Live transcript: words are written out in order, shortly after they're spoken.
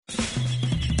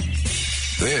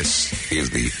This is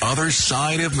The Other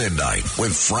Side of Midnight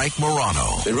with Frank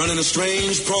Morano. They're running a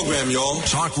strange program, y'all.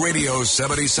 Talk Radio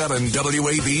 77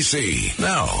 WABC.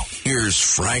 Now, here's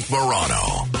Frank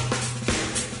Morano.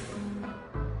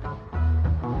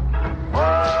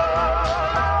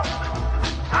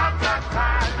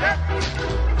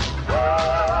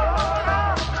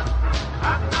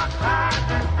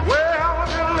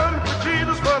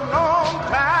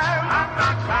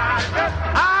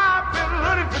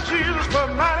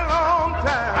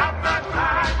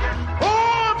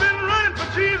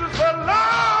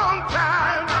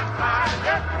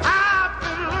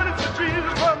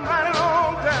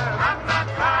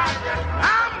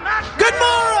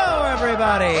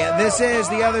 This is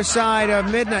The Other Side of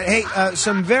Midnight. Hey,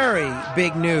 some very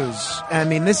big news. I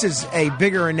mean, this is a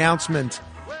bigger announcement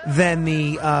than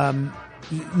the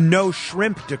no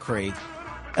shrimp decree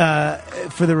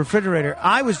for the refrigerator.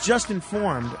 I was just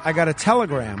informed. I got a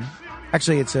telegram.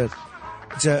 Actually, it's a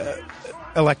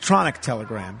electronic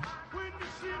telegram,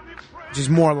 which is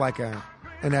more like an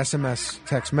SMS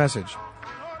text message.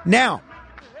 Now,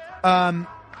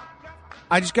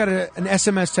 I just got an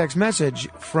SMS text message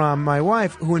from my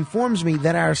wife who informs me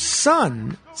that our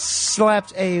son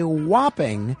slept a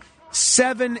whopping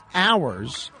 7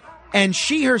 hours, and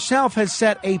she herself has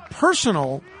set a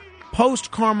personal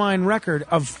post-Carmine record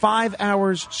of 5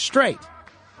 hours straight.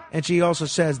 And she also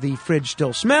says the fridge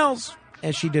still smells,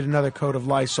 and she did another coat of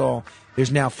Lysol.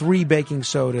 There's now 3 baking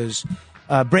soda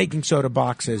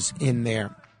boxes in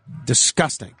there.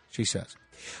 Disgusting, she says.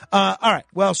 All right.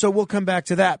 Well, so we'll come back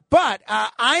to that. But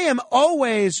I am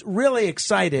always really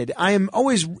excited. I am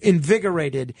always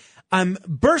invigorated. I'm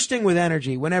bursting with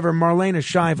energy whenever Marlaina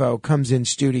Schiavo comes in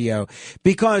studio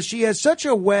because she has such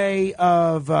a way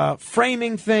of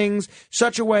framing things,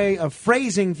 such a way of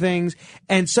phrasing things,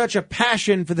 and such a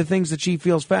passion for the things that she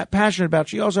feels passionate about.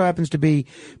 She also happens to be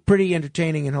pretty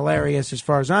entertaining and hilarious as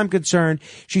far as I'm concerned.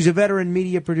 She's a veteran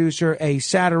media producer, a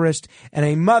satirist, and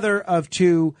a mother of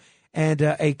 2. And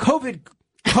a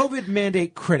COVID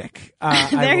mandate critic.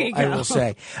 I will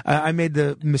say. I made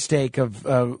the mistake of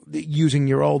using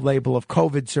your old label of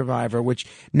COVID survivor, which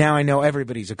now I know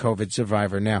everybody's a COVID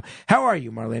survivor now. How are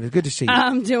you, Marlaina? Good to see you.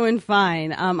 I'm doing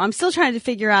fine. I'm still trying to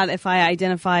figure out if I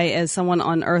identify as someone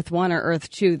on Earth 1 or Earth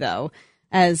 2, though,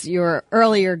 as your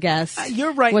earlier guest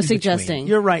you're right was in suggesting. Between.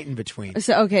 You're right in between.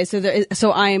 So okay,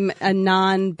 so I'm a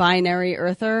non-binary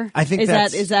earther. I think is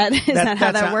that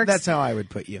how that works? That's how I would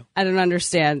put you. I don't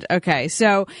understand. Okay,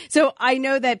 so I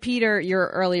know that Peter, your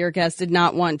earlier guest, did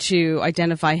not want to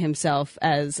identify himself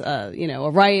as a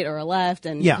right or a left,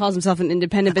 and calls himself an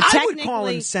independent. But I would call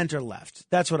him center left.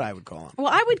 That's what I would call him. Well,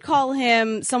 I would call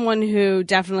him someone who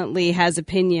definitely has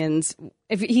opinions.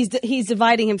 If he's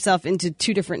dividing himself into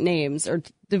 2 different names or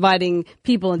dividing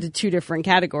people into 2 different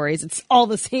categories, it's all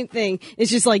the same thing. It's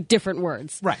just like different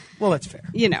words. Right. Well, that's fair.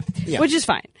 Which is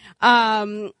fine.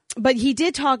 But he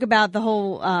did talk about the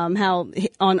whole how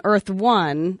on Earth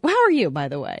 1. Well, how are you, by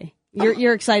the way?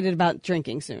 You're excited about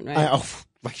drinking soon, right?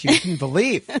 Like you didn't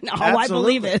believe. No, I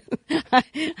believe it.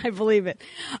 I believe it.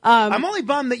 I'm only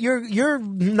bummed that you're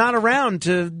not around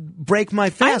to break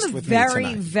my fast with me tonight. I'm a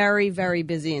very, very, very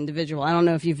busy individual. I don't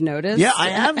know if you've noticed. Yeah, I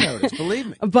have noticed. Believe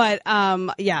me. But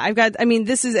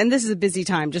this is a busy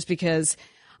time just because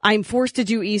I'm forced to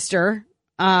do Easter.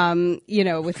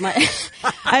 With my,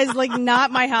 it's like not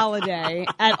my holiday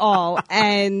at all.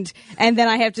 And then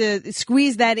I have to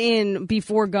squeeze that in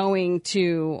before going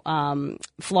to,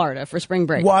 Florida for spring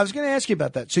break. Well, I was going to ask you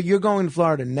about that. So you're going to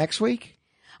Florida next week?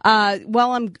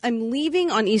 I'm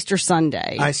leaving on Easter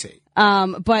Sunday. I see.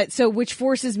 Which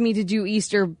forces me to do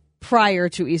Easter prior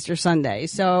to Easter Sunday.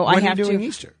 So when I have are you doing to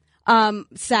Easter?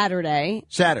 Saturday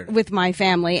with my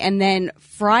family, and then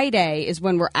Friday is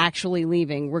when we're actually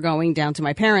leaving. We're going down to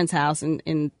my parents' house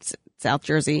in South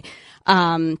Jersey,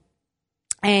 and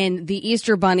the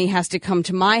Easter Bunny has to come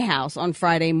to my house on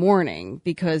Friday morning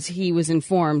because he was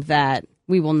informed that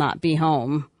we will not be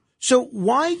home. So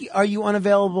why are you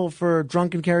unavailable for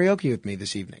drunken karaoke with me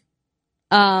this evening?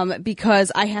 Because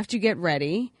I have to get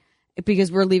ready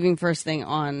because we're leaving first thing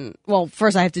on. Well,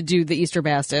 first I have to do the Easter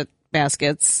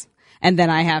baskets. And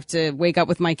then I have to wake up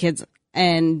with my kids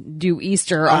and do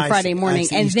Easter on Friday morning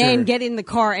and Easter. Then get in the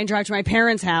car and drive to my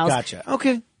parents' house. Gotcha.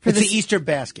 Okay. It's the Easter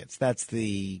baskets. That's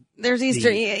the... There's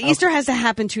Easter. Easter has to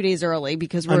happen 2 days early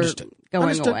because we're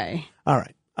going away. All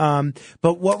right.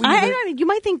 But what you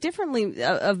might think differently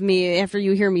of me after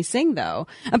you hear me sing, though.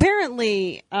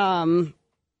 Apparently, my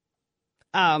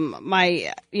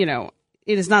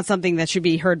it is not something that should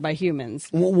be heard by humans.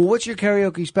 Well, what's your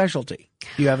karaoke specialty?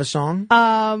 Do you have a song?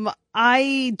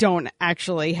 I don't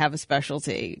actually have a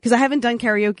specialty because I haven't done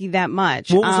karaoke that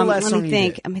much. What was the last song you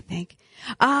did? Let me think.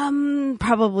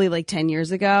 Probably like 10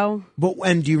 years ago.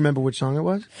 And do you remember which song it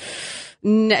was?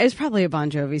 No, it was probably a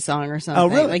Bon Jovi song or something. Oh,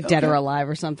 really? Like Dead or Alive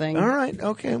or something. All right.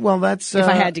 Okay. Well, that's... if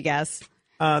I had to guess.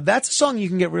 That's a song you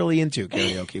can get really into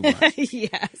karaoke-wise.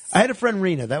 Yes. I had a friend,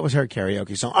 Rena. That was her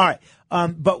karaoke song. All right.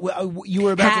 But you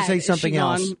were about to say something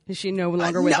else. Is she no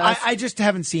longer with us? I just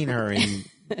haven't seen her in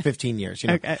 15 years. You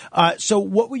know? Okay. So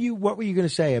what were you going to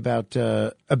say about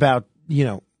Pete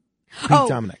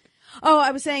Dominic? Oh,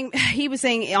 I was saying, he was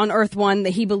saying on Earth One that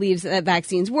he believes that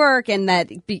vaccines work and that,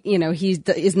 he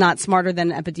is not smarter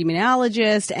than an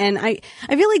epidemiologist. And I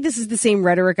feel like this is the same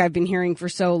rhetoric I've been hearing for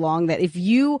so long, that if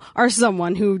you are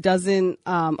someone who doesn't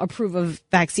approve of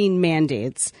vaccine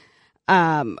mandates,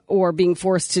 or being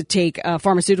forced to take a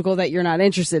pharmaceutical that you're not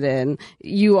interested in,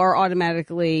 you are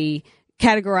automatically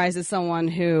categorized as someone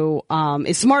who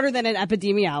is smarter than an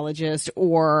epidemiologist,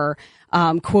 or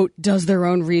quote, does their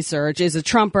own research, is a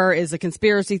Trumper, is a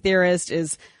conspiracy theorist,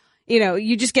 is,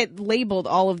 you just get labeled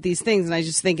all of these things. And I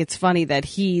just think it's funny that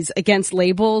he's against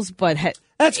labels, but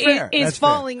that's fair. Is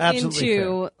falling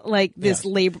into like this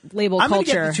label culture. I'm going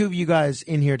to get the two of you guys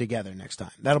in here together next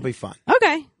time. That'll be fun.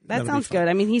 Okay. That sounds good.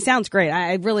 I mean, he sounds great.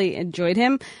 I really enjoyed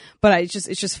him, but it's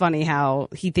just funny how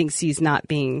he thinks he's not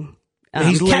being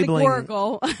he's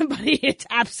categorical, but it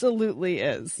absolutely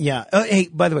is. Yeah. Hey,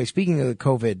 by the way, speaking of the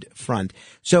COVID front,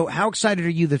 so how excited are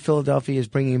you that Philadelphia is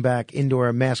bringing back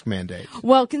indoor mask mandates?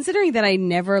 Well, considering that I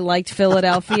never liked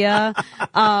Philadelphia,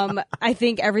 I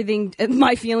think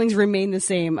my feelings remain the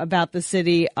same about the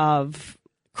city of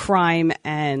crime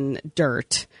and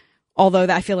dirt. Although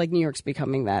I feel like New York's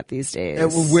becoming that these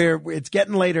days. Where it's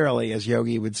getting late early, as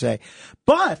Yogi would say.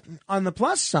 But on the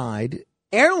plus side,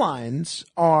 airlines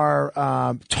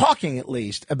are talking at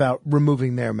least about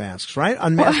removing their masks, right?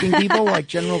 Unmasking people like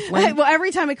General Flynn. Well,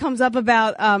 every time it comes up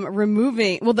about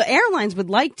the airlines would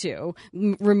like to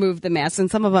remove the masks, and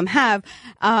some of them have.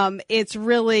 It's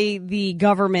really the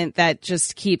government that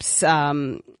just keeps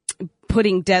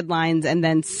putting deadlines and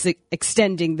then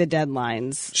extending the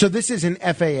deadlines. So this is an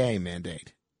FAA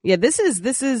mandate. Yeah, this is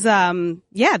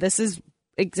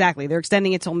exactly. They're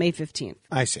extending it till May 15th.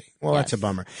 I see. Well, That's a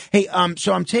bummer. Hey,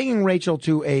 so I'm taking Rachel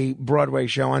to a Broadway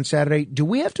show on Saturday. Do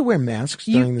we have to wear masks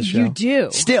during the show? You do.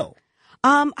 Still.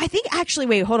 I think actually,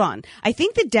 wait, hold on. I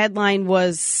think the deadline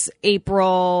was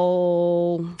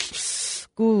April.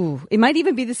 Ooh, it might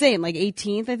even be the same. Like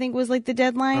 18th, I think was like the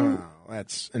deadline. Oh,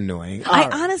 that's annoying.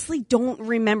 Honestly don't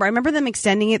remember. I remember them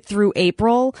extending it through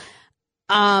April.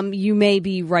 You may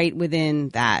be right within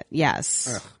that.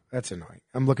 Yes. Ugh, that's annoying.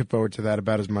 I'm looking forward to that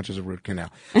about as much as a root canal.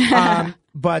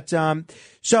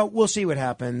 So we'll see what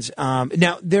happens.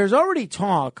 Now, there's already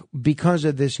talk because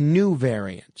of this new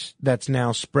variant that's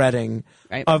now spreading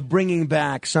of bringing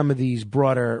back some of these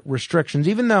broader restrictions,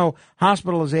 even though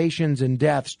hospitalizations and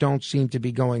deaths don't seem to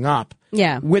be going up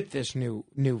with this new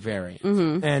variant.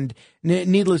 Mm-hmm. And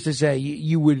needless to say,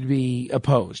 you would be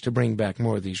opposed to bring back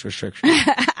more of these restrictions.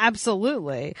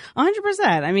 Absolutely.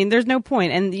 100%. I mean, there's no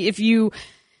point. And if you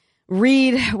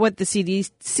read what the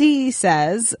CDC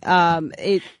says,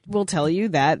 it will tell you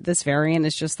that this variant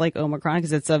is just like Omicron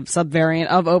because it's a subvariant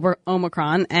of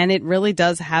Omicron, and it really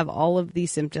does have all of the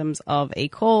symptoms of a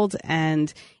cold,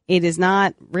 and it is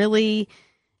not really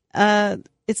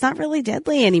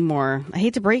deadly anymore. I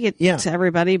hate to break it to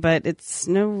everybody, but it's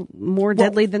no more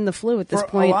deadly than the flu at this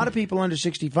point. A lot of people under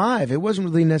 65, it wasn't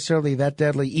really necessarily that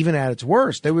deadly, even at its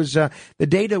worst. There was the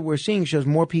data we're seeing shows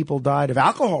more people died of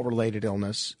alcohol-related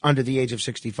illness under the age of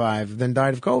 65 than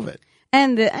died of COVID.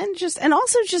 And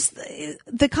also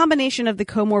the combination of the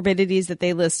comorbidities that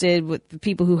they listed with the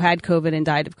people who had COVID and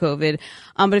died of COVID.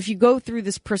 But if you go through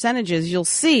this percentages, you'll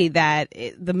see that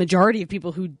the majority of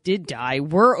people who did die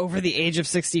were over the age of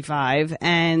 65,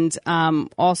 and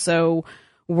also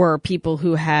were people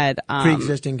who had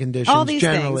pre-existing conditions. All these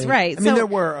generally. things, right? I mean, there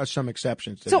were some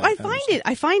exceptions to that. So I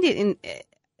find it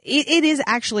it is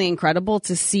actually incredible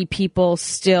to see people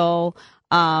still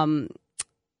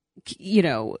keep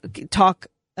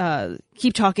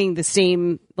talking the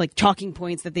same like talking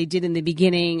points that they did in the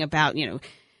beginning about,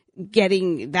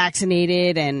 getting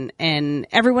vaccinated, and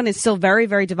everyone is still very,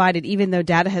 very divided, even though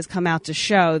data has come out to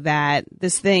show that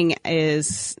this thing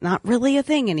is not really a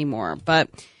thing anymore. But,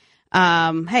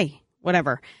 hey,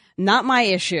 whatever. Not my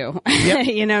issue.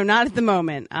 Yep. Not at the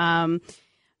moment.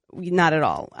 Not at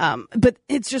all. But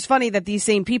it's just funny that these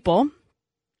same people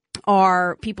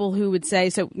are people who would say,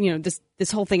 so,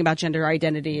 this whole thing about gender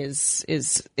identity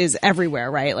is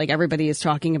everywhere, right? Like everybody is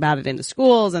talking about it in the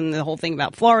schools, and the whole thing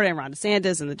about Florida and Ron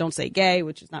DeSantis and the Don't Say Gay,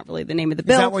 which is not really the name of the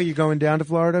bill. Is that why you're going down to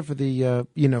Florida for the,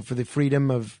 for the freedom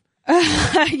of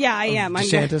yeah, I am.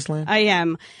 DeSantis land? I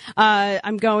am.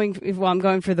 I'm going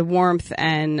for the warmth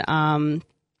and,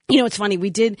 it's funny.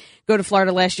 We did go to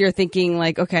Florida last year thinking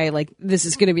like, okay, like this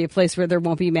is going to be a place where there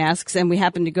won't be masks. And we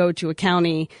happened to go to a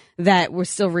county that was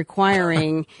still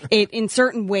requiring it in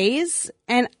certain ways.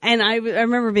 And I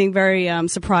remember being very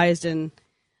surprised and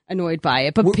annoyed by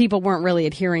it, but people weren't really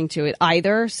adhering to it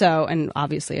either. So, and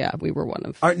obviously, we were one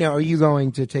of. Now, are you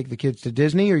going to take the kids to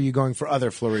Disney, or are you going for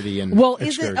other Floridian? Well,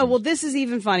 this is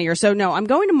even funnier. So, no, I'm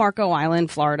going to Marco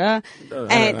Island, Florida,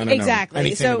 I don't exactly. know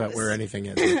anything about where anything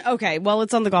is. Okay, well,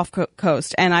 it's on the Gulf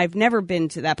Coast, and I've never been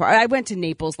to that part. I went to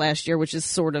Naples last year, which is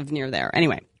sort of near there.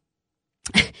 Anyway.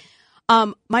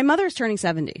 My mother is turning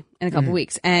 70 in a couple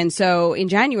weeks. And so in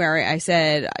January, I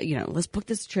said, let's book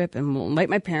this trip and we'll invite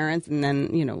my parents and then,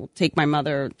 we'll take my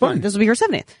mother. Fun. This will be her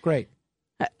 70th. Great.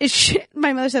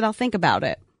 My mother said, I'll think about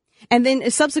it. And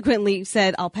then subsequently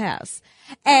said, I'll pass.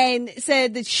 And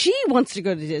said that she wants to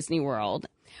go to Disney World.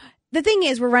 The thing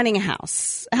is, we're renting a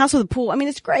house with a pool. I mean,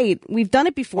 it's great. We've done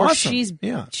it before. Awesome.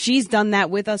 She's done that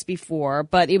with us before,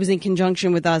 but it was in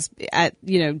conjunction with us at,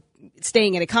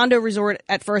 staying at a condo resort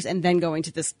at first and then going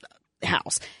to this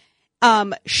house.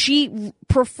 She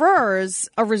prefers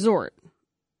a resort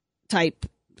type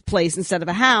place instead of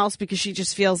a house because she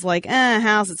just feels like, a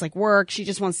house, it's like work. She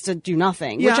just wants to do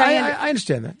nothing. Yeah, I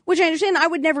understand that. Which I understand. I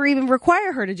would never even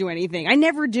require her to do anything. I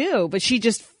never do, but she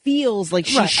just feels like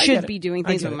she should be doing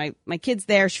things with my kids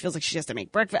there. She feels like she has to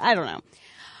make breakfast. I don't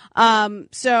know.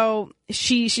 So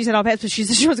she said, I'll pass, but she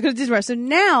said she wants to go to Disney World. So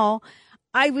now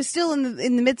I was still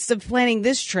in the midst of planning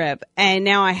this trip, and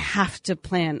now I have to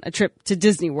plan a trip to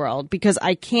Disney World because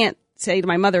I can't say to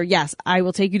my mother, yes, I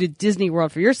will take you to Disney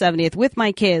World for your 70th with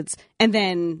my kids, and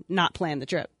then not plan the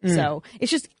trip. So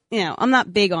it's just, I'm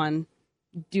not big on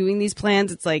doing these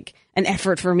plans. It's like an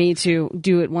effort for me to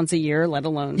do it once a year, let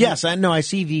alone. Yes, I know. I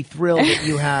see the thrill that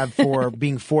you have for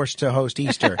being forced to host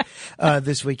Easter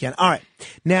this weekend. All right.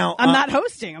 Now, I'm not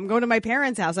hosting. I'm going to my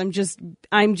parents' house.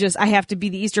 I have to be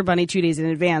the Easter bunny 2 days in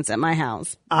advance at my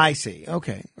house. I see.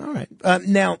 Okay. All right.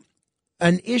 Now,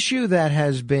 an issue that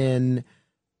has been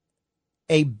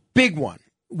a big one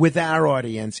with our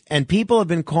audience, and people have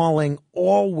been calling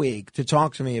all week to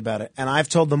talk to me about it, and I've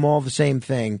told them all the same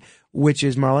thing, which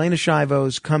is Marlaina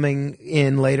Schiavo's coming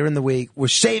in later in the week. We're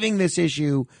saving this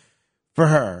issue for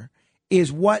her,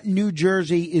 is what New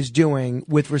Jersey is doing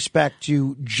with respect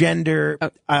to gender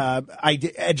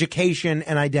education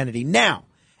and identity. Now,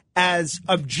 as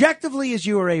objectively as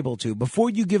you are able to, before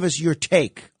you give us your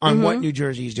take on what New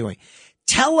Jersey is doing,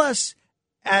 tell us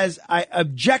as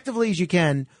objectively as you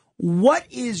can, what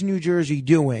is New Jersey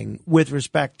doing with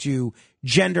respect to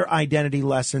gender identity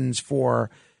lessons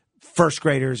for first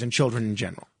graders and children in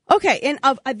general? Okay, and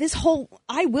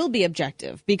I will be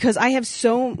objective because I have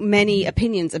so many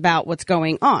opinions about what's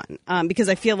going on because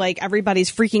I feel like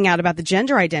everybody's freaking out about the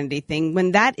gender identity thing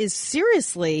when that is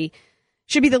seriously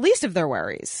should be the least of their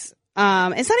worries.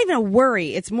 It's not even a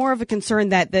worry. It's more of a concern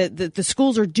that the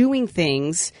schools are doing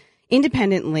things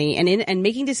independently and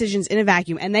making decisions in a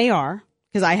vacuum, and they are,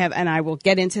 because I will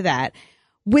get into that,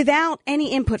 without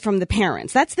any input from the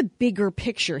parents. That's the bigger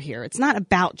picture here. It's not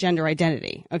about gender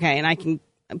identity.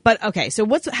 Okay. So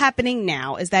what's happening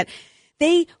now is that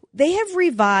they have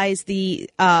revised the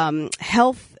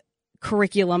health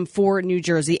curriculum for New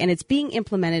Jersey, and it's being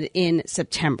implemented in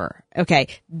September. Okay.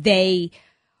 They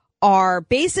are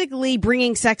basically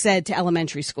bringing sex ed to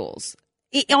elementary schools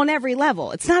on every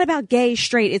level. It's not about gay,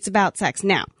 straight. It's about sex.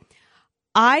 Now,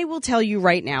 I will tell you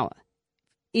right now,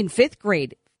 in fifth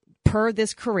grade, per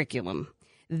this curriculum,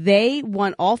 they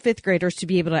want all fifth graders to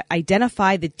be able to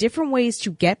identify the different ways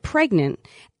to get pregnant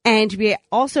and to be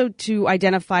also to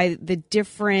identify the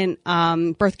different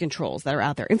birth controls that are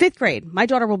out there. In fifth grade, my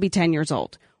daughter will be 10 years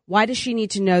old. Why does she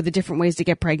need to know the different ways to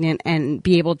get pregnant and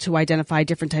be able to identify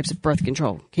different types of birth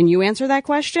control? Can you answer that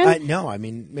question? No. I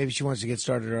mean, maybe she wants to get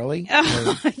started early.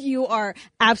 You are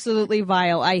absolutely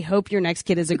vile. I hope your next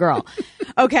kid is a girl.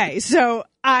 Okay, so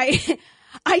I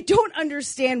don't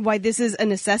understand why this is a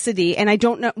necessity, and I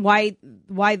don't know why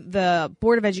the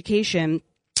Board of Education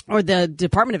or the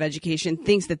Department of Education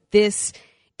thinks that this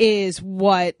is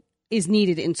what is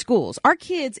needed in schools. Our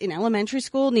kids in elementary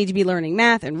school need to be learning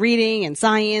math and reading and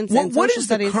science and social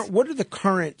studies. What are the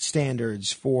current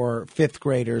standards for fifth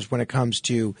graders when it comes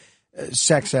to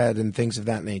sex ed and things of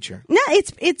that nature. No,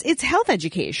 it's health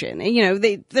education. You know,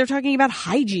 they're talking about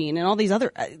hygiene and all these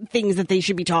other things that they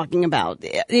should be talking about.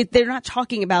 They're not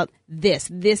talking about this.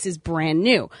 This is brand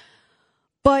new.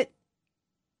 But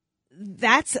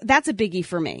that's a biggie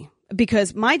for me,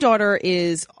 because my daughter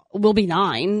will be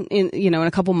 9 in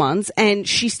a couple months, and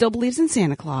she still believes in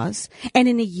Santa Claus. And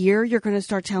in a year, you're going to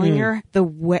start telling her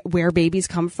where babies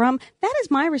come from. That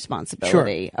is my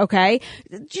responsibility. Sure. Okay,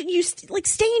 you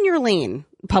stay in your lane.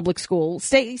 Public school,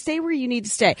 stay where you need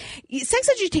to stay. Sex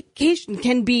education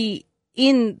can be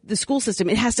in the school system.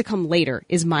 It has to come later,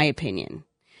 is my opinion.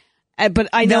 But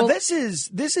I know now this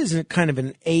is a kind of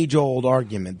an age-old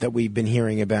argument that we've been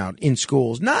hearing about in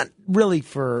schools. Not really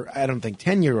for, I don't think,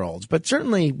 10-year-olds, but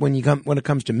certainly when it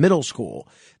comes to middle school,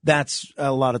 that's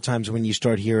a lot of times when you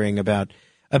start hearing about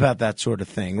that sort of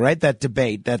thing, right? That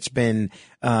debate that's been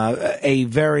a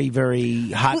very,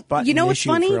 very hot button issue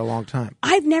for a long time.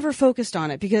 I've never focused on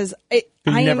it because I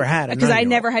never had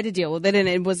to deal with it, and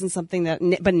it wasn't something that.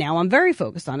 But now I'm very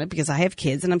focused on it because I have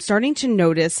kids, and I'm starting to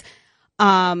notice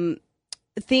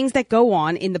things that go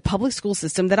on in the public school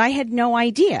system that I had no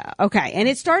idea. Okay, and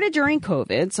it started during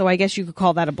COVID, so I guess you could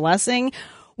call that a blessing,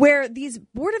 where these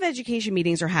Board of Education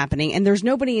meetings are happening, and there's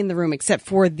nobody in the room except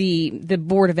for the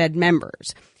Board of Ed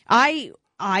members. I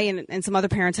and some other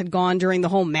parents had gone during the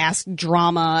whole mask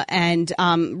drama, and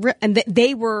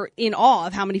they were in awe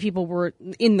of how many people were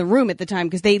in the room at the time,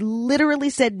 because they literally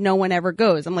said no one ever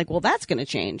goes. I'm like, well, that's going to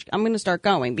change. I'm going to start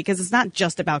going, because it's not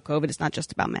just about COVID. It's not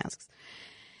just about masks.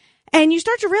 And you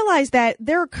start to realize that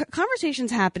there are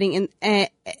conversations happening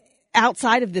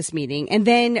outside of this meeting, and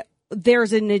then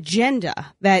there's an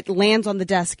agenda that lands on the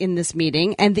desk in this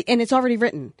meeting, and it's already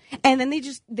written. And then they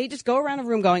just go around a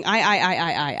room going,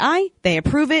 I. They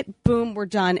approve it. Boom, we're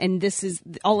done. And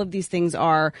all of these things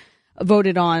are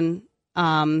voted on.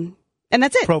 And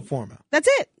that's it. Pro forma. That's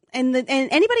it. And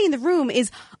anybody in the room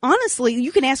is, honestly,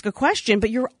 you can ask a question, but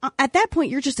at that point,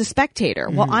 you're just a spectator.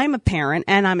 Mm-hmm. Well, I'm a parent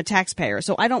and I'm a taxpayer,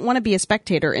 so I don't want to be a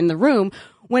spectator in the room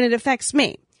when it affects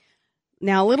me.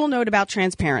 Now, a little note about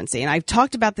transparency, and I've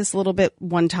talked about this a little bit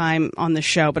one time on the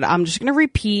show, but I'm just going to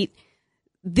repeat.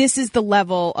 This is the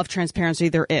level of transparency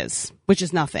there is, which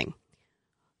is nothing.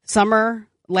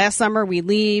 Last summer, we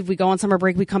leave, we go on summer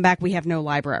break, we come back, we have no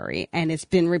library, and it's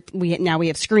been now we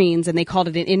have screens, and they called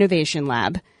it an innovation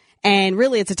lab. And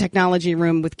really, it's a technology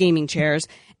room with gaming chairs.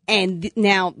 And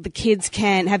now the kids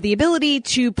can have the ability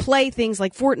to play things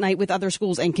like Fortnite with other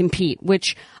schools and compete,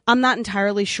 which I'm not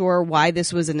entirely sure why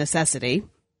this was a necessity.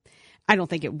 I don't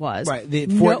think it was. Right.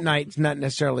 Fortnite's not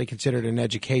necessarily considered an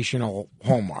educational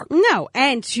hallmark. No.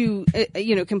 And to,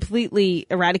 completely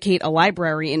eradicate a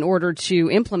library in order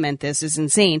to implement this is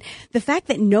insane. The fact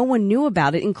that no one knew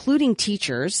about it, including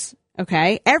teachers.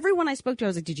 Okay. Everyone I spoke to, I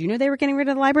was like, did you know they were getting rid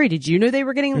of the library? Did you know they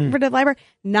were getting rid of the library?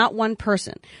 Not one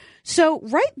person. So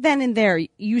right then and there,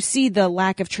 you see the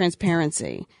lack of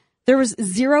transparency. There was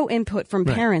zero input from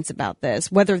parents about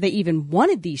this, whether they even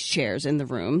wanted these chairs in the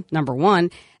room, number one.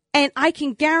 And I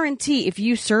can guarantee if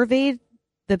you surveyed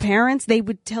the parents, they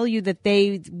would tell you that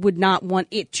they would not want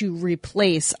it to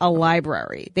replace a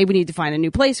library. They would need to find a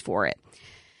new place for it.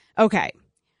 Okay.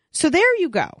 So there you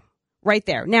go. Right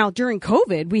there. Now, during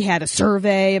COVID, we had a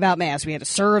survey about masks. We had a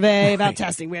survey about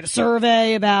testing. We had a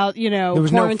survey about, there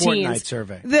was quarantines. No Fortnite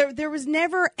survey. There was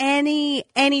never any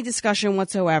discussion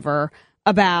whatsoever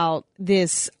about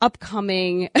this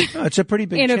upcoming it's a pretty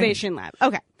big innovation lab.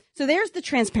 Okay. So there's the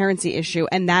transparency issue,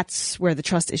 and that's where the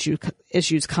trust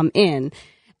issues come in.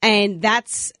 And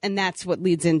that's what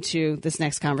leads into this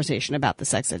next conversation about the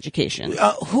sex education.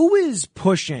 Who is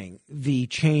pushing the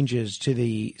changes to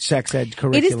the sex ed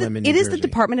curriculum in New Jersey? It is the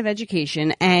Department of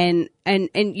Education, and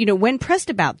when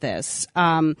pressed about this,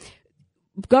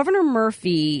 Governor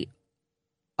Murphy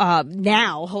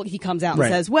now he comes out and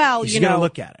says, "Well, he's going to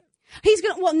look at it." He's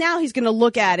going to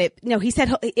look at it. No, he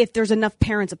said if there's enough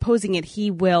parents opposing it,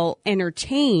 he will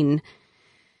entertain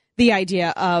the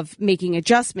idea of making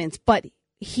adjustments, but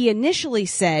he initially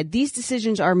said these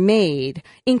decisions are made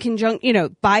in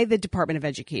conjunction, by the Department of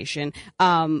Education,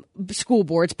 school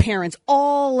boards, parents,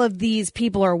 all of these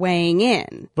people are weighing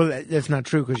in. Well, that's not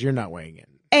true because you're not weighing in.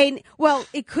 And, well,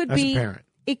 it could be, as a parent.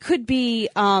 It could be,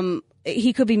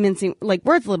 he could be mincing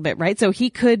words a little bit, right? So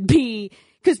he could be,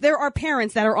 because there are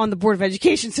parents that are on the Board of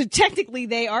Education. So technically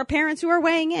they are parents who are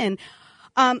weighing in.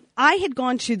 I had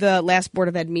gone to the last Board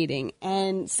of Ed meeting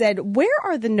and said, where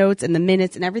are the notes and the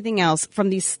minutes and everything else from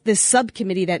this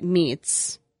subcommittee that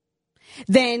meets?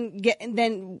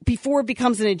 Then before it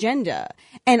becomes an agenda.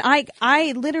 And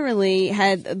I literally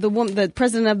had the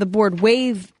president of the board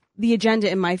wave the agenda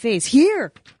in my face.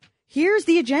 Here here's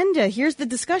the agenda. Here's the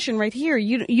discussion right here.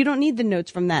 You don't need the notes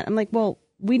from that. I'm like, well,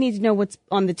 we need to know what's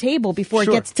on the table before it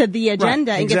gets to the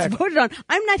agenda and gets voted on.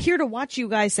 I'm not here to watch you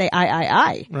guys say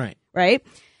aye. Right.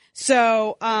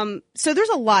 So, so there's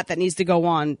a lot that needs to go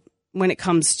on when it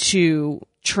comes to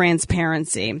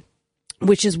transparency,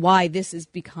 which is why this has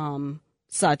become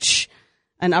such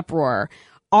an uproar.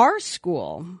 Our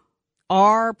school,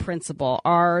 our principal,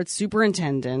 our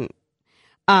superintendent,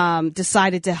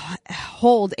 decided to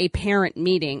hold a parent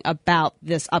meeting about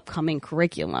this upcoming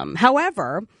curriculum.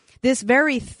 However, this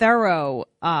very thorough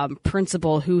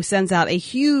principal who sends out a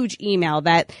huge email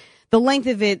that the length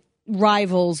of it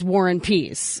rivals War and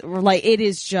Peace. Like, it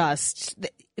is just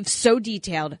so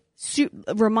detailed.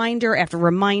 Reminder after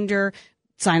reminder,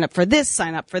 sign up for this,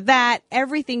 sign up for that,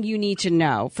 everything you need to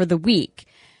know for the week.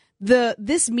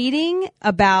 This meeting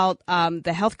about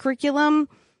the health curriculum,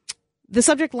 the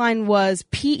subject line was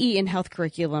PE and health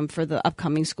curriculum for the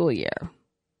upcoming school year.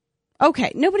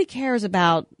 Okay, nobody cares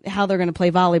about how they're going to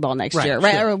play volleyball next year,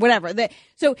 right? Sure. Or whatever.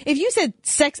 So if you said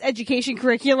sex education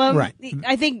curriculum,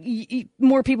 I think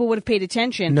more people would have paid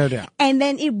attention. No doubt. And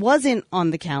then it wasn't on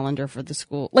the calendar for the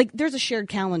school. Like, there's a shared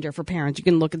calendar for parents. You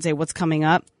can look and say what's coming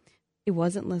up. It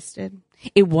wasn't listed.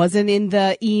 It wasn't in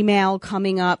the email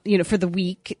coming up, for the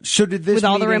week. So did this with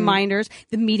all the reminders?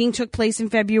 The meeting took place in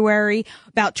February.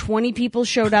 About 20 people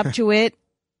showed up to it.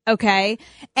 Okay.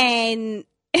 And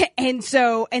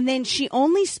then she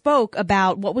only spoke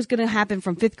about what was going to happen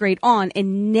from 5th grade on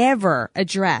and never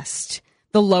addressed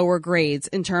the lower grades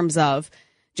in terms of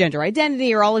gender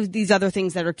identity or all of these other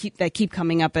things that keep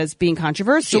coming up as being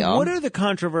controversial. So what are the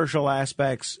controversial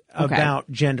aspects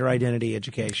about gender identity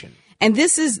education? And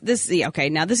this is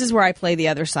where I play the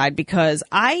other side, because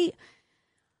my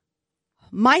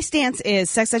stance is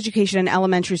sex education in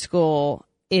elementary school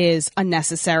is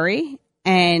unnecessary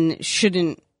and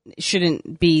shouldn't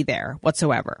be there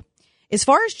whatsoever. As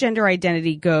far as gender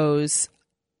identity goes,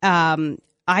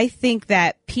 I think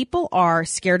that people are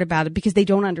scared about it because they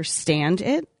don't understand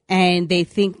it. And they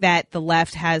think that the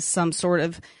left has some sort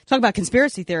of, talk about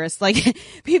conspiracy theorists, like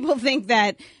people think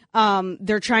that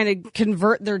they're trying to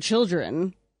convert their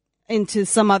children into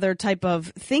some other type of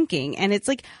thinking. And it's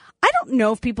like, I don't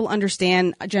know if people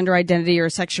understand gender identity or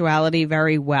sexuality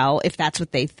very well, if that's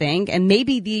what they think. And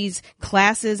maybe these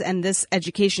classes and this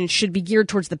education should be geared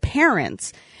towards the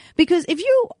parents. Because if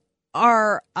you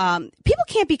are, people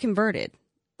can't be converted.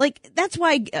 Like, that's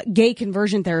why gay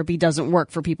conversion therapy doesn't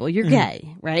work for people. You're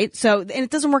gay, right? So, and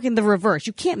it doesn't work in the reverse.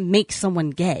 You can't make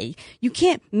someone gay. You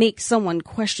can't make someone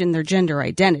question their gender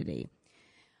identity.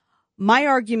 My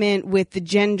argument with the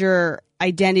gender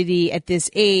identity at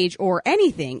this age, or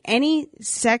anything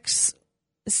that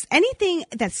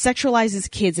sexualizes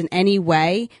kids in any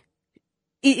way,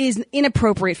 it is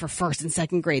inappropriate for 1st and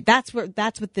 2nd grade. That's what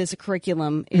this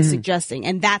curriculum is suggesting.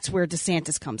 And that's where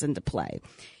DeSantis comes into play.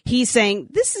 He's saying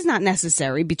this is not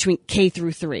necessary between K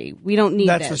through 3. We don't need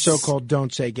That's this. the so-called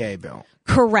Don't Say Gay bill.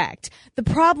 Correct. The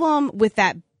problem with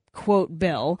that quote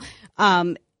bill,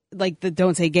 like the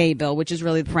Don't Say Gay bill, which is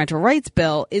really the parental rights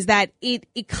bill, is that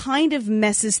it kind of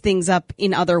messes things up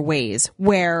in other ways,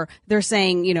 where they're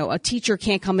saying, a teacher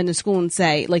can't come into school and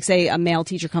say, like, say a male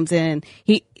teacher comes in,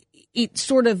 it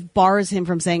sort of bars him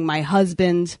from saying my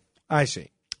husband. I see.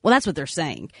 Well, that's what they're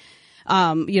saying.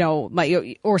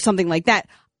 Or something like that.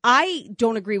 I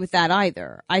don't agree with that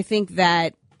either. I think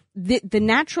that the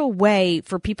natural way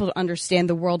for people to understand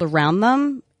the world around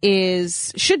them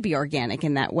should be organic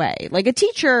in that way. Like a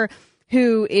teacher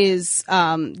who is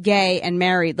gay and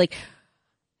married, like,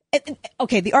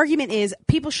 okay, the argument is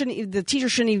the teacher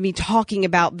shouldn't even be talking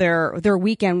about their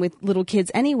weekend with little kids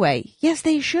anyway. Yes,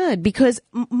 they should, because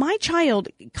my child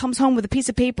comes home with a piece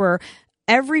of paper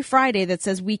every Friday that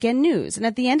says weekend news. And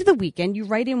at the end of the weekend, you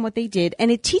write in what they did, and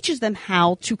it teaches them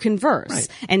how to converse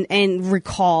and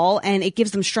recall, and it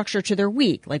gives them structure to their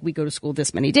week. Like, we go to school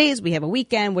this many days, we have a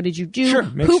weekend, what did you do? Sure,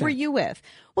 Who were you with?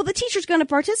 Well, the teacher's going to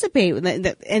participate.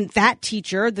 And that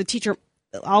teacher,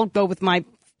 I'll go with my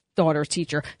daughter's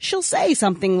teacher, she'll say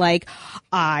something like,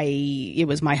 it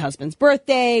was my husband's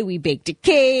birthday, we baked a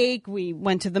cake, we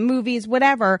went to the movies,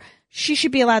 whatever. She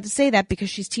should be allowed to say that because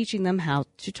she's teaching them how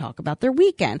to talk about their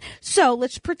weekend. So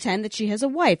let's pretend that she has a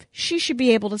wife. She should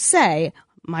be able to say,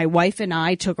 my wife and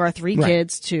I took our 3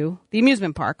 kids to the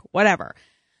amusement park, whatever.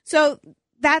 So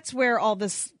that's where all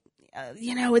this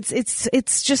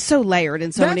it's just so layered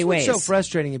in so many ways. What's so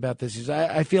frustrating about this is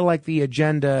I feel like the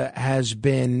agenda has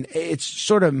been, it's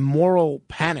sort of moral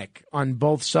panic on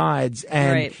both sides,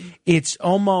 and it's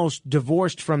almost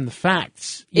divorced from the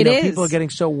facts. People are getting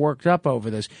so worked up over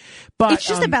this. But it's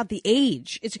just about the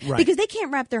age. It's because they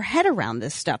can't wrap their head around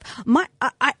this stuff.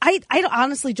 I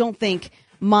honestly don't think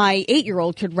my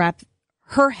 8-year-old could wrap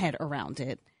her head around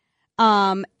it.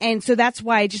 And so that's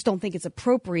why I just don't think it's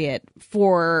appropriate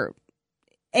for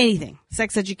anything.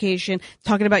 Sex education,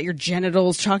 talking about your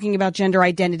genitals, talking about gender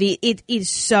identity. It is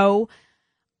so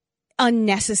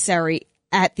unnecessary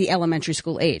at the elementary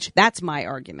school age. That's my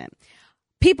argument.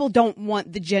 People don't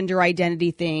want the gender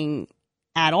identity thing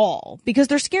at all because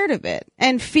they're scared of it.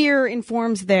 And fear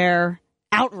informs their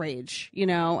outrage,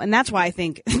 and that's why I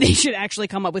think they should actually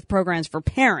come up with programs for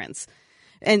parents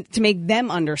and to make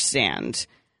them understand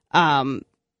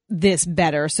this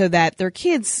better so that their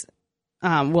kids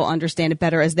will understand it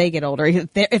better as they get older.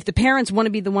 If the parents want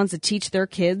to be the ones to teach their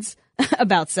kids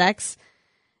about sex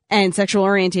and sexual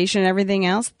orientation and everything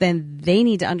else, then they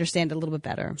need to understand it a little bit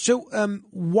better. So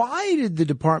why did the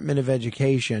Department of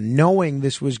Education, knowing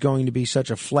this was going to be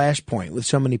such a flashpoint with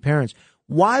so many parents,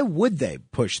 why would they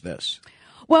push this?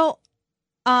 Well,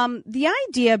 the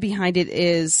idea behind it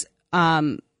is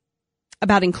about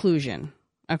inclusion.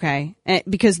 Okay,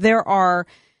 because there are,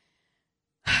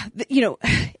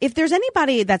 if there's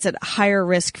anybody that's at higher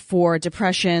risk for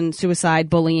depression, suicide,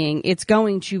 bullying, it's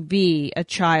going to be a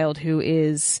child who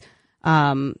is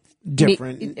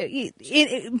different,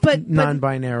 but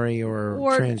non-binary or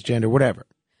transgender, whatever.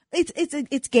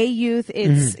 It's gay youth,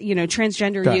 it's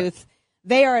transgender youth.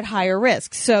 They are at higher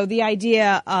risk. So the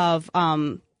idea of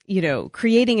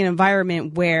creating an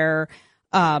environment where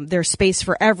there's space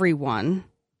for everyone.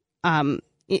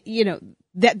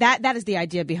 That is the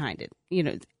idea behind it,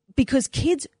 because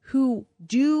kids who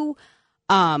do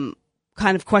kind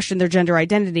of question their gender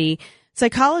identity,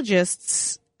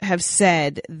 psychologists have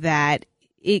said that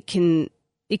it can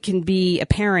be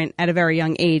apparent at a very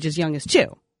young age, as young as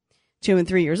 2 and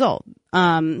 3 years old,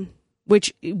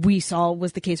 which we saw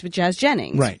was the case with Jazz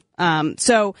Jennings. Right. And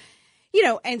so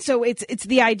it's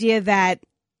the idea that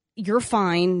you're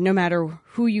fine no matter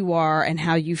who you are and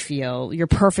how you feel. You're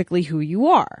perfectly who you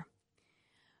are.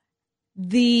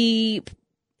 The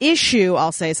issue,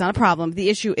 I'll say, it's not a problem. The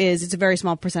issue is it's a very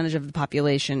small percentage of the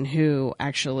population who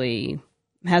actually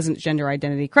has a gender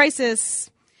identity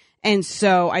crisis. And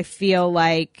so I feel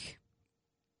like,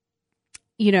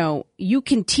 you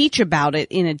can teach about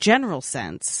it in a general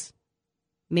sense,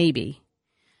 maybe.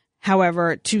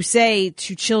 However, to say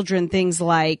to children things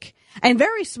like, and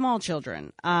very small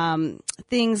children,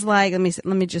 things like, let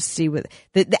me just see what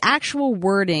the actual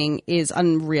wording is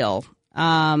unreal.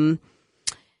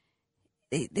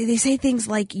 They say things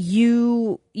like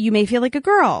you may feel like a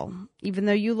girl, even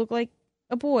though you look like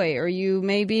a boy, or you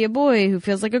may be a boy who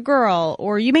feels like a girl,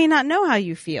 or you may not know how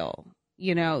you feel,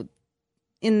 in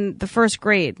the first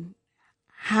grade.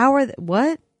 What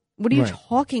are you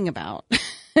talking about?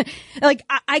 Like,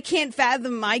 I can't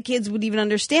fathom my kids would even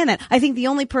understand that. I think the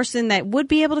only person that would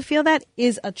be able to feel that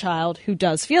is a child who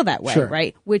does feel that way,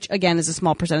 right? Which, again, is a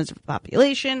small percentage of the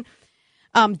population.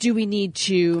 Do we need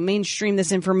to mainstream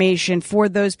this information for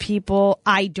those people?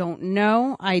 I don't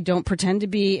know. I don't pretend to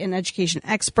be an education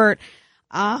expert.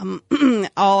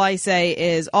 All I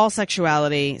say is all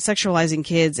sexuality, sexualizing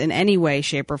kids in any way,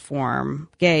 shape, or form,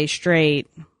 gay, straight,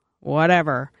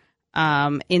 whatever,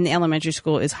 in the elementary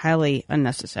school is highly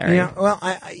unnecessary. Yeah, well,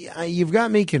 I you've got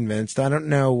me convinced. I don't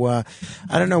know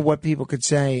what people could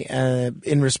say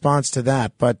in response to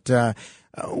that, but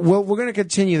well, we're going to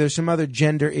continue. There's some other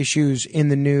gender issues in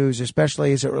the news,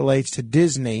 especially as it relates to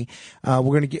Disney. We're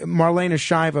going to get Marlaina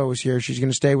Schiavo is here. She's going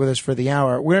to stay with us for the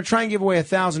hour. We're going to try and give away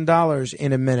 $1,000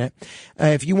 in a minute.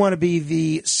 If you want to be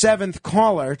the 7th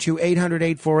caller to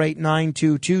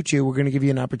 800-848-9222, we're going to give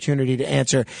you an opportunity to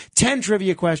answer 10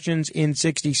 trivia questions in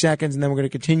 60 seconds, and then we're going to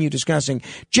continue discussing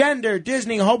gender,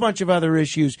 Disney, a whole bunch of other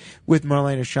issues with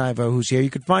Marlaina Schiavo, who's here. You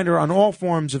can find her on all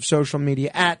forms of social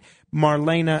media at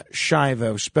Marlaina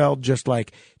Schiavo, spelled just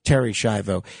like Terry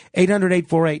Schiavo.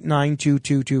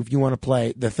 800-848-9222 if you want to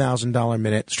play the $1,000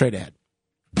 minute. Straight ahead.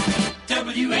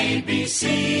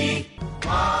 WABC.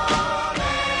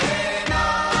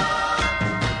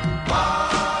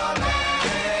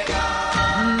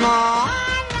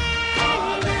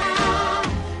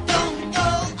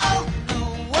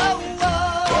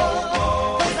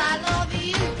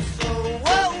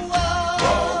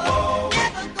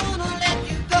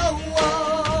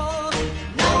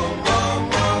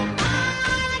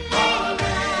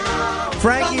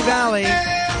 Frankie Valli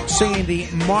singing the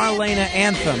Marlaina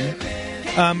anthem.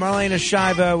 Marlaina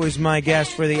Schiavo is my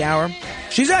guest for the hour.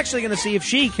 She's actually going to see if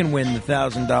she can win the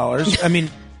 $1,000. I mean,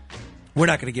 we're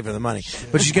not going to give her the money,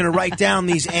 but she's going to write down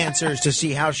these answers to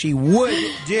see how she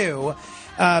would do,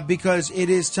 because it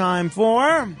is time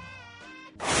for...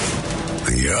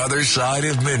 The Other Side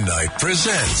of Midnight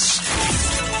presents...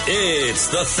 It's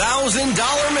the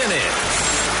 $1,000 Minute.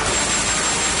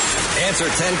 Answer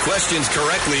 10 questions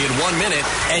correctly in 1 minute,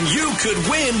 and you could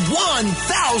win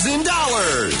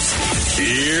 $1,000.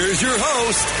 Here's your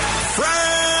host,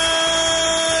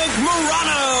 Frank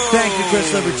Morano. Thank you,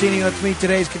 Chris Libertini. Let's meet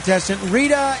today's contestant,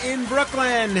 Rita in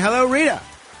Brooklyn. Hello, Rita.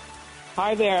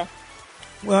 Hi there.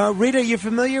 Rita, you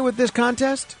familiar with this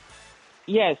contest?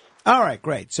 Yes. All right,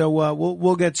 great. So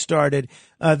we'll get started.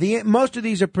 Most of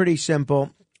these are pretty simple.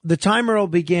 The timer will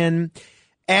begin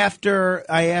after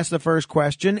I ask the first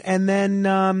question, and then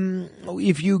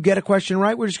if you get a question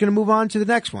right, we're just going to move on to the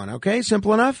next one. Okay,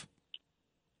 simple enough?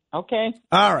 Okay.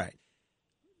 All right.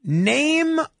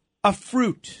 Name a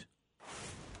fruit.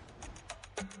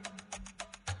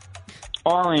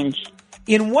 Orange.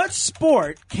 In what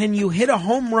sport can you hit a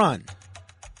home run?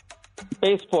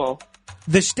 Baseball.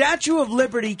 The Statue of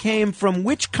Liberty came from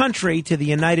which country to the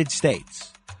United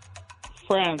States?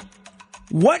 France.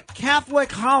 What Catholic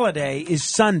holiday is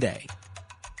Sunday?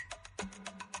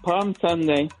 Palm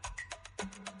Sunday.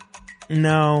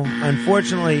 No,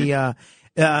 unfortunately,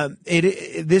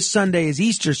 this Sunday is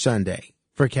Easter Sunday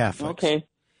for Catholics. Okay.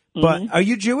 But are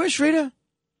you Jewish, Rita?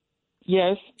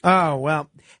 Yes. Oh, well,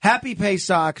 happy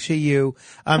Pesach to you.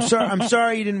 I'm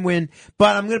sorry you didn't win,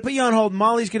 but I'm going to put you on hold.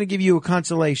 Molly's going to give you a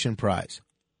consolation prize.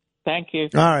 Thank you.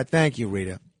 All right. Thank you,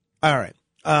 Rita. All right.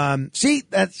 I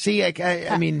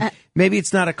mean, maybe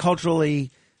it's not a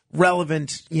culturally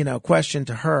relevant, question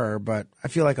to her, but I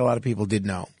feel like a lot of people did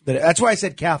know. That's why I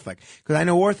said Catholic, because I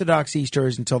know Orthodox Easter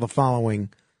is until the following.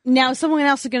 Now, someone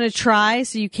else is going to try,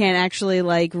 so you can't actually,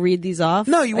 read these off.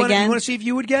 No, you want again? to see if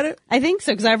you would get it? I think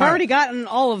so, because I've already gotten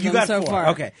all of them so 4. far.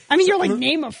 Okay. I mean, you're like,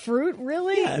 name a fruit?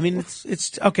 Really? Yeah, I mean,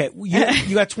 it's okay.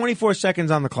 You got 24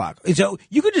 seconds on the clock. So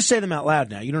you could just say them out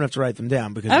loud now. You don't have to write them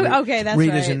down because that's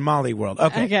Rita's right. in Molly world.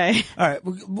 Okay. All right.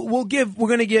 We're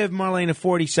going to give Marlaina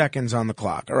 40 seconds on the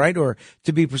clock, all right? Or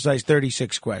to be precise,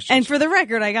 36 questions. And for the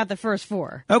record, I got the first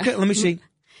 4. Okay, let me see.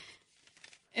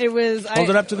 It was hold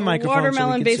it up to the microphone.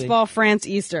 Watermelon, so we can baseball, see. France,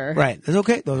 Easter. Right. That's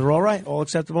okay. Those are all right. All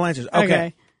acceptable answers.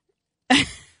 Okay.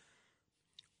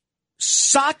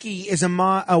 Sake is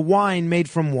a wine made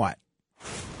from what?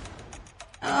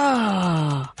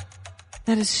 Oh,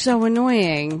 that is so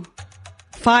annoying.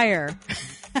 Fire.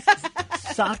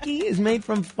 Sake is made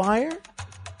from fire?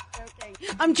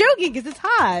 I'm joking because it's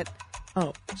hot.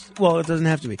 Oh, well, it doesn't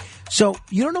have to be. So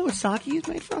you don't know what sake is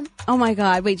made from? Oh, my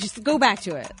God. Wait, just go back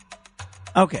to it.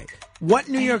 Okay. What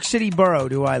New York City borough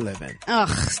do I live in? Ugh,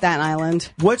 Staten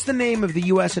Island. What's the name of the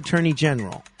U.S. Attorney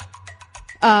General?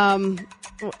 Merrick.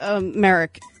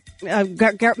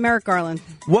 Merrick Garland.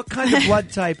 What kind of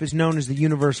blood type is known as the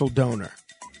universal donor?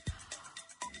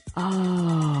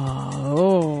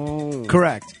 Oh.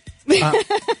 Correct. What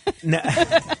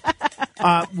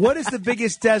is the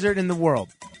biggest desert in the world?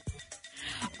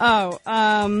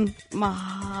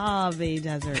 Mojave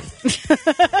Desert.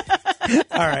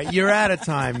 All right, you're out of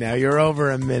time now. You're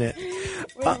over a minute.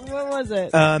 What was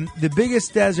it? The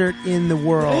biggest desert in the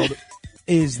world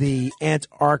is the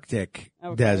Antarctic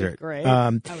desert. Great. I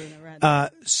would have never had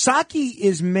that. Sake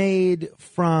is made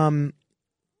from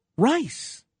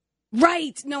rice.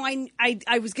 Right. No,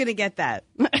 I was going to get that.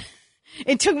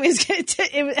 It took me.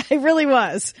 I really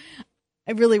was.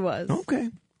 I really was. Okay.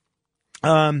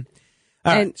 All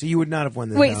right, so you would not have won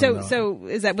this. Wait, so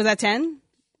was that 10?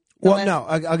 Well, no,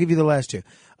 I'll give you the last 2.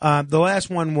 The last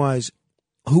one was,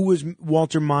 who was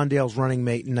Walter Mondale's running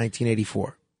mate in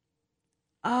 1984?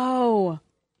 Oh,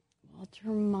 Walter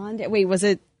Mondale. Wait, was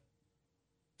it?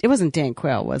 It wasn't Dan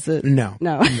Quayle, was it? No.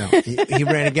 No. He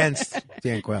ran against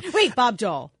Dan Quayle. Wait, Bob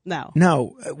Dole. No.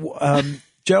 No,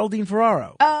 Geraldine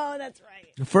Ferraro. Oh, that's right.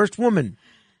 The first woman.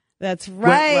 That's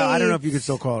right. Well, I don't know if you could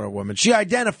still call her a woman. She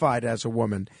identified as a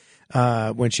woman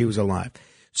when she was alive.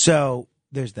 So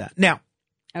there's that. Now,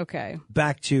 okay.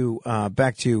 Back to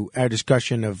our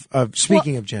discussion of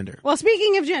speaking of gender. Well,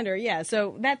 speaking of gender, yeah.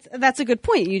 So that's a good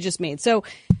point you just made. So,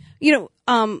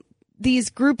 these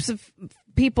groups of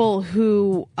people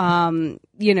who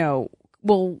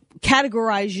will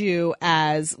categorize you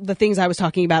as the things I was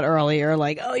talking about earlier,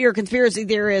 like, oh, you're a conspiracy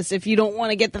theorist if you don't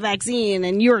want to get the vaccine,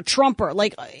 and you're a Trumper.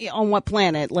 Like, on what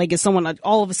planet? Like, is someone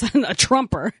all of a sudden a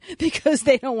Trumper because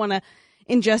they don't want to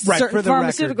ingest certain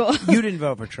pharmaceutical? Record, you didn't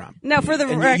vote for Trump. No, for the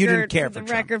record, you didn't care for the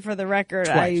Trump. For the record,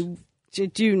 I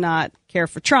do not care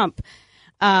for Trump.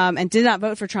 and did not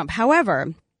vote for Trump.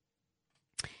 However,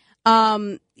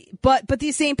 but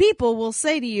these same people will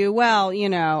say to you, well,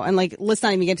 and like, let's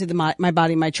not even get to the my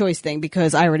body, my choice thing,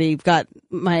 because I already got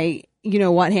my,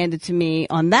 what handed to me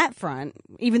on that front,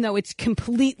 even though it's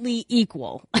completely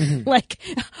equal.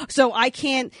 So I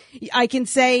can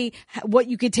say what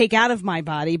you could take out of my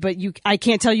body, but I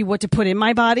can't tell you what to put in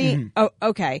my body. Oh,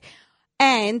 okay.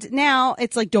 And now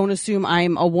it's like, don't assume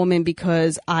I'm a woman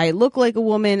because I look like a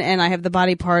woman and I have the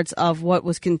body parts of what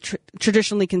was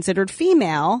traditionally considered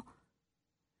female.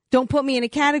 Don't put me in a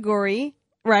category,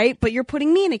 right? But you're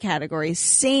putting me in a category.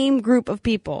 Same group of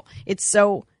people. It's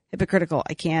so hypocritical.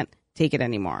 I can't take it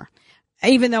anymore.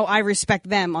 Even though I respect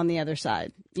them on the other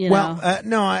side. Well,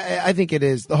 no, I think it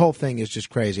is. The whole thing is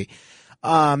just crazy.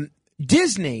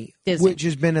 Disney, which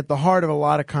has been at the heart of a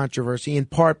lot of controversy, in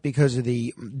part because of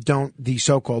the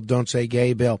so-called Don't Say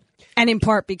Gay bill. And in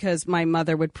part because my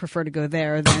mother would prefer to go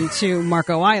there than to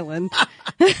Marco Island.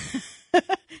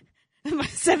 My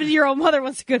 70-year-old mother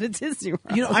wants to go to Disney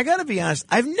World. I got to be honest.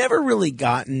 I've never really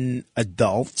gotten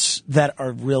adults that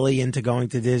are really into going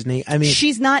to Disney. I mean,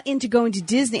 she's not into going to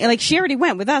Disney. Like, she already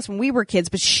went with us when we were kids,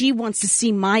 but she wants to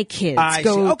see my kids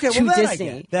go to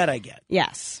Disney. That I get.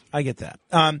 Yes. I get that.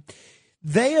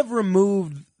 They have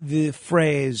removed the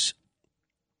phrase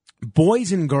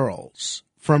boys and girls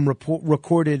from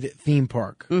recorded theme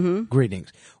park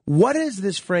greetings. What has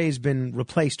this phrase been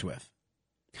replaced with?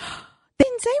 They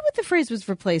didn't say what the phrase was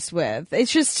replaced with.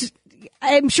 It's just,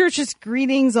 I'm sure it's just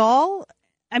greetings all.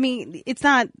 I mean, it's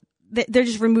not, they're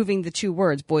just removing the two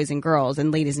words, boys and girls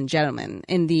and ladies and gentlemen,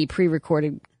 in the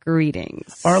pre-recorded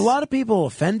greetings. Are a lot of people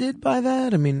offended by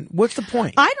that? I mean, what's the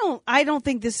point? I don't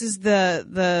think this is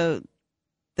the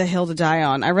hill to die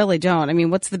on. I really don't. I mean,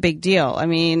 what's the big deal? I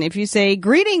mean, if you say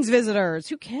greetings visitors,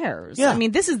 who cares? Yeah. I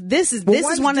mean, this is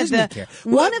one of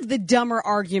the dumber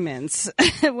arguments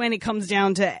when it comes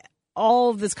down to all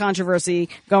of this controversy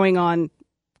going on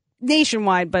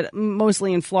nationwide, but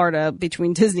mostly in Florida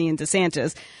between Disney and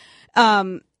DeSantis.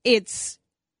 It's,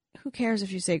 who cares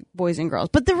if you say boys and girls?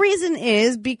 But the reason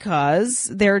is because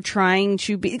they're trying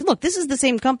to be, look, this is the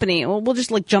same company. Well, we'll just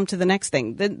jump to the next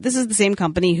thing. This is the same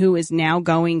company who is now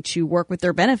going to work with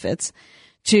their benefits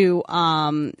to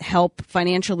help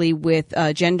financially with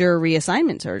gender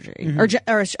reassignment surgery,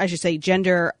 or I should say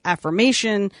gender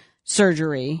affirmation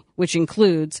surgery, which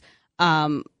includes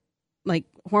like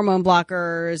hormone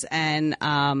blockers and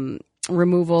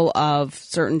removal of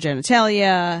certain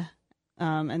genitalia.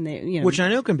 And they, which I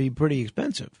know can be pretty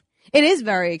expensive. It is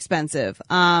very expensive.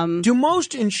 Do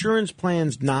most insurance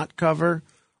plans not cover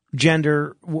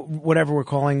gender, whatever we're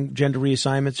calling gender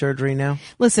reassignment surgery now?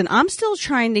 Listen, I'm still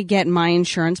trying to get my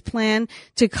insurance plan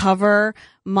to cover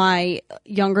my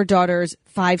younger daughter's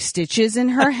 5 stitches in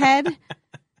her head.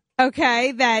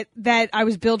 Okay, that I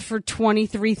was billed for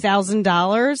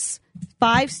 $23,000.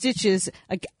 5 stitches,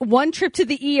 one trip to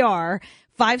the ER.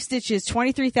 5 stitches,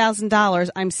 $23,000.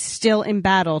 I'm still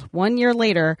embattled 1 year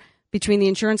later between the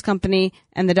insurance company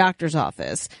and the doctor's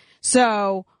office.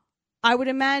 So I would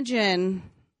imagine,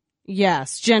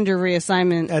 yes, gender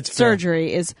reassignment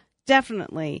surgery is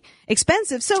definitely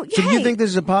expensive. So do you think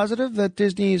this is a positive that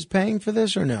Disney is paying for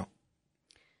this or no?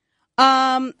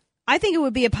 I think it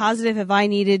would be a positive if I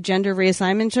needed gender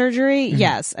reassignment surgery. Mm-hmm.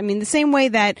 Yes. I mean, the same way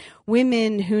that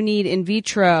women who need in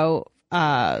vitro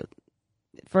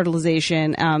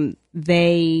fertilization,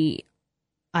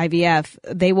 IVF,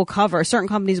 they will cover, certain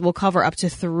companies will cover up to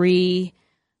 3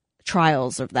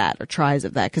 trials of that or tries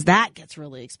of that, because that gets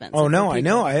really expensive. Oh, no, I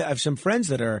know. I have some friends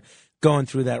that are going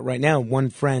through that right now. One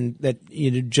friend that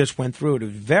just went through it. It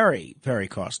was very, very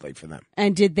costly for them.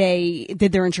 And did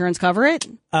their insurance cover it?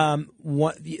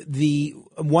 The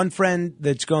one friend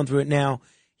that's going through it now,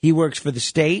 he works for the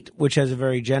state, which has a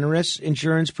very generous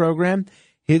insurance program.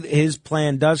 His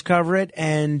plan does cover it,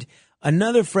 and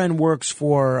another friend works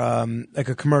for like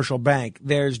a commercial bank.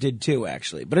 Theirs did too,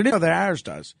 actually, but I didn't know that ours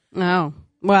does. Oh,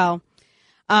 well,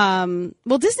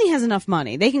 Disney has enough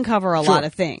money; they can cover a lot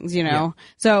of things, Yeah.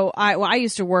 So I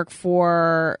used to work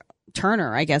for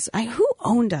Turner, I guess. Who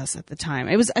owned us at the time?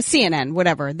 It was a CNN,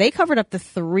 whatever. They covered up to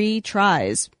 3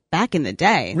 tries back in the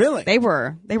day. Really? They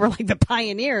were like the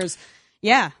pioneers.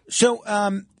 Yeah. So,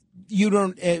 you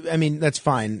don't, I mean, that's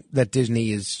fine that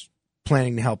Disney is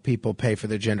planning to help people pay for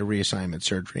their gender reassignment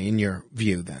surgery, in your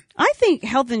view, then? I think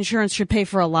health insurance should pay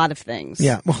for a lot of things.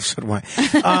 Yeah, well, so do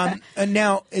I. And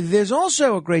now, there's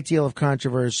also a great deal of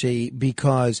controversy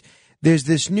because there's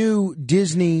this new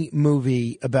Disney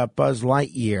movie about Buzz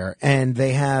Lightyear, and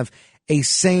they have a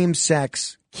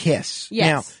same-sex kiss. Yes.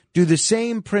 Now, do the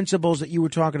same principles that you were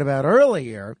talking about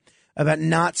earlier about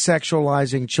not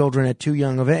sexualizing children at too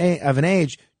young of an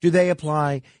age, do they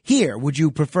apply here? Would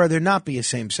you prefer there not be a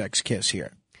same-sex kiss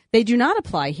here? They do not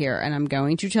apply here, and I'm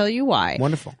going to tell you why.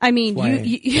 Wonderful. I mean,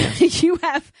 you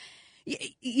have,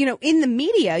 in the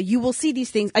media, you will see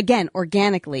these things, again,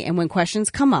 organically. And when questions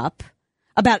come up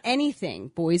about anything,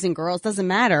 boys and girls, doesn't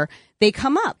matter, they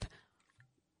come up.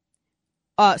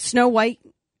 Snow White,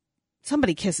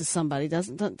 somebody kisses somebody.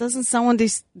 Doesn't somebody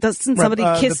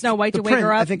kiss Snow White to wake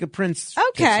her up? I think a prince.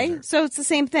 Okay, so it's the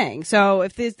same thing. So I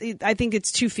think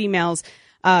it's two females.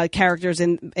 Characters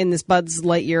in this Buzz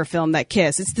Lightyear film that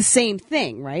kiss. It's the same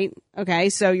thing, right? Okay,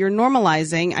 so you're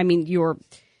normalizing. I mean, you are.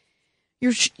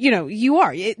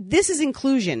 This is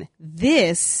inclusion.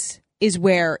 This is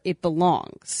where it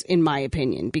belongs, in my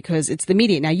opinion, because it's the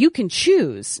media. Now, you can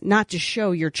choose not to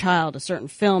show your child a certain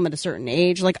film at a certain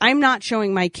age. Like, I'm not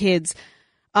showing my kids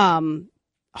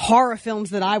horror films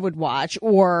that I would watch,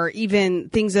 or even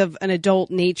things of an adult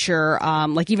nature,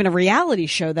 like even a reality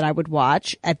show that I would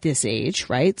watch at this age,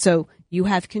 right? So you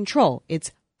have control.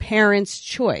 It's parents'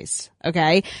 choice,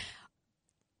 okay?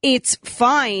 It's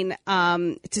fine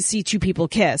to see two people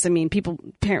kiss. I mean,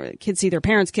 kids see their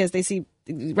parents kiss, they see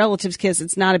relatives kiss.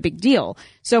 It's not a big deal.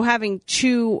 So having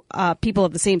two people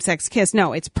of the same sex kiss,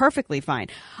 no, it's perfectly fine.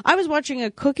 I was watching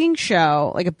a cooking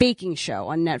show, like a baking show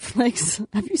on Netflix.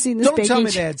 Have you seen this Don't baking show? tell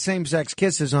me they had same-sex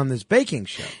kisses on this baking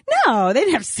show. No, they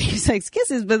didn't have same-sex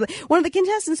kisses, but one of the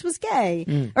contestants was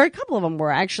gay. Or a couple of them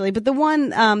were, actually. But the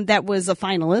one that was a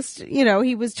finalist,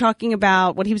 he was talking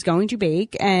about what he was going to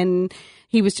bake, and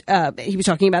he was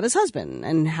talking about his husband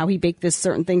and how he baked this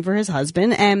certain thing for his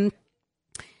husband. And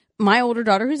my older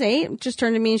daughter, who's 8, just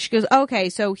turned to me and she goes, okay,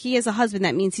 so he has a husband.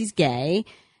 That means he's gay.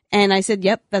 And I said,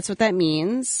 yep, that's what that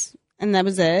means. And that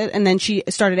was it. And then she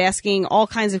started asking all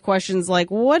kinds of questions like,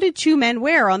 what did two men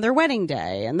wear on their wedding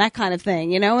day? And that kind of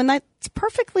thing, and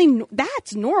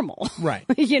that's normal. Right.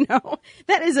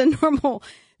 That is a normal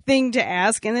thing to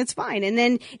ask, and it's fine. And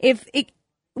then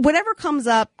whatever comes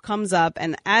up.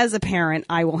 And as a parent,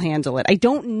 I will handle it. I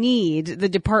don't need the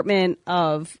Department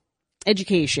of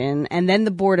Education and then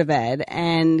the Board of Ed,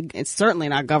 and it's certainly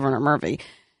not Governor Murphy,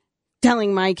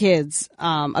 telling my kids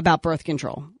about birth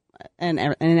control and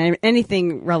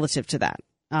anything relative to that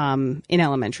in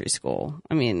elementary school.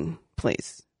 I mean,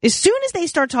 please. As soon as they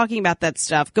start talking about that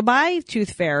stuff, goodbye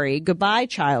Tooth Fairy, goodbye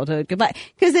childhood, goodbye,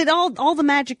 because all the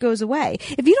magic goes away.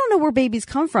 If you don't know where babies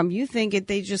come from, you think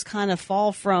they just kind of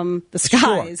fall from the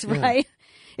skies, sure, right?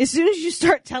 Yeah. As soon as you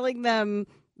start telling them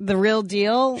the real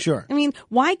deal. Sure. I mean,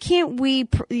 why can't we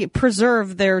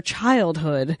preserve their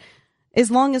childhood as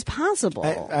long as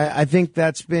possible? I think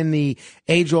that's been the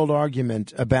age-old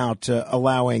argument about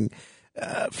allowing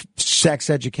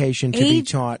sex education to be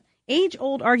taught.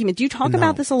 Age-old argument. Do you talk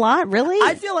about this a lot? Really?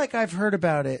 I feel like I've heard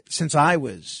about it since I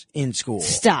was in school.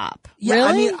 Stop. Yeah, really?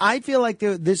 I mean, I feel like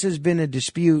this has been a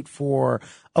dispute for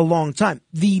a long time.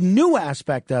 The new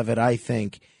aspect of it, I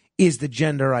think, is the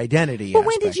gender identity. But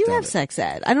when did you have sex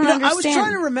ed? I don't understand. I was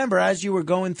trying to remember as you were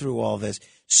going through all this.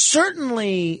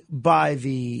 Certainly by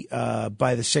the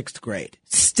 6th grade.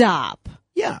 Stop.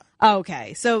 Yeah.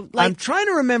 Okay. So I'm trying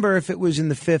to remember if it was in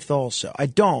the 5th also. I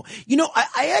don't.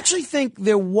 I actually think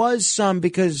there was some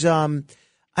because I'm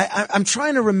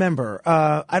trying to remember.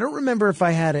 I don't remember if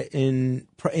I had it in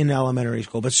elementary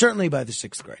school, but certainly by the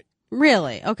 6th grade.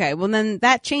 Really? Okay. Well, then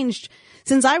that changed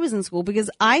since I was in school because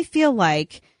I feel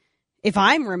like, if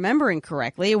I'm remembering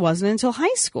correctly, it wasn't until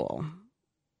high school.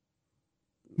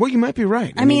 Well, you might be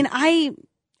right. I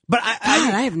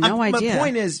have no idea. My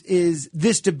point is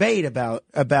this debate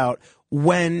about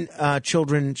when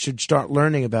children should start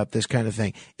learning about this kind of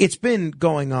thing. It's been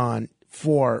going on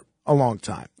for a long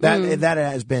time. That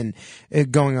has been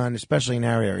going on, especially in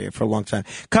our area, for a long time.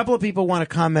 A couple of people want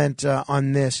to comment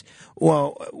on this.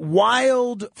 Well,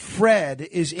 Wild Fred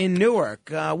is in Newark.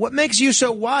 What makes you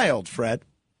so wild, Fred?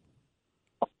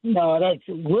 No, that's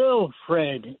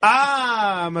Wilfred.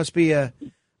 Ah, must be a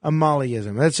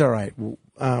Mollyism. That's all right.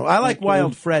 I like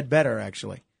Wild Fred better,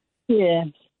 actually. Yeah.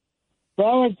 But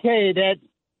I want to tell you that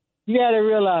you got to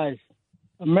realize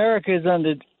America is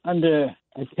under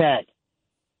attack.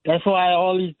 That's why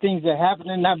all these things are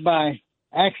happening, not by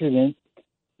accident.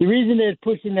 The reason they're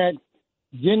pushing that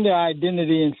gender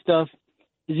identity and stuff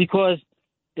is because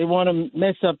they want to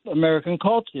mess up American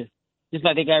culture. Just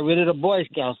like they got rid of the Boy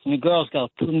Scouts and the Girl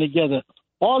Scouts, put them together.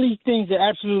 All these things are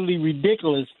absolutely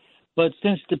ridiculous, but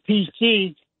since the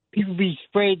PC, people be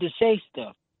afraid to say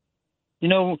stuff.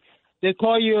 They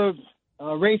call you a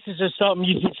racist or something,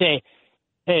 you should say,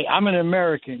 hey, I'm an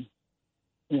American.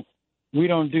 We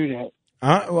don't do that.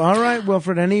 All right,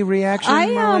 Wilfred. Any reaction?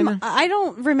 Marlaina? I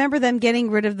don't remember them getting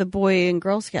rid of the Boy and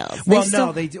Girl Scouts.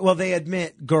 They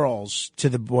admit girls to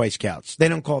the Boy Scouts. They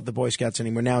don't call it the Boy Scouts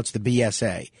anymore. Now it's the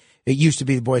BSA. It used to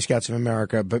be the Boy Scouts of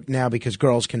America, but now because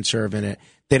girls can serve in it,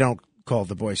 they don't call it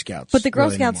the Boy Scouts. But the Girl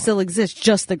really Scouts anymore. still exist,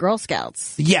 just the Girl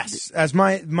Scouts. Yes, as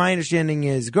my understanding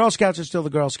is, Girl Scouts are still the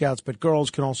Girl Scouts, but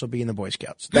girls can also be in the Boy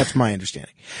Scouts. That's my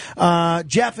understanding.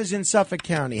 Jeff is in Suffolk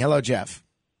County. Hello, Jeff.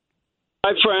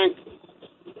 Hi, Frank.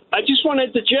 I just want to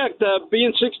interject.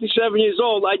 Being 67 years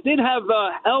old, I did have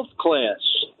a health class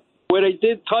where they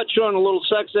did touch on a little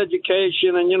sex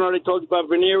education, and, they talked about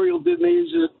venereal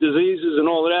diseases and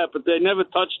all of that, but they never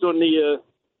touched on the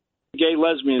gay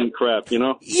lesbian crap,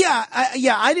 Yeah,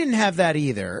 I didn't have that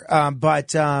either.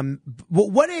 But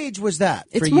what age was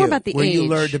that for you? It's more about the where age. you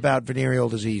learned about venereal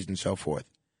disease and so forth?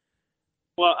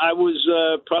 Well, I was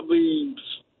probably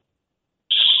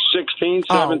 16, 17.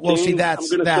 Oh, well, see,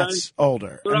 that's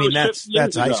older. But I mean, that's 50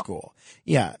 years high ago. school.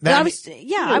 Yeah.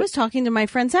 I was talking to my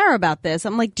friend Sarah about this.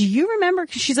 I'm like, do you remember?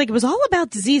 'Cause she's like, it was all about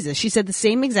diseases. She said the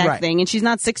same exact thing, and she's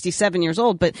not 67 years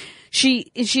old, but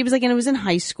she was like, and it was in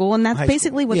high school, and that's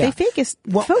basically what they focused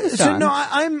on. No,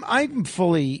 I'm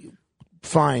fully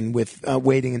fine with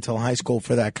waiting until high school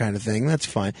for that kind of thing. That's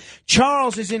fine.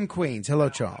 Charles is in Queens. Hello,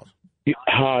 Charles.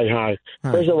 Hi.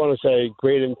 First, I want to say,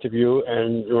 great interview,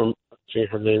 and you're saying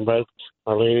her name right,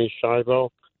 Marlaina Schiavo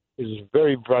is a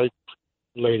very bright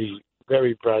lady,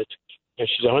 very bright, and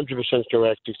she's 100%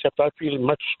 correct, except I feel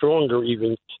much stronger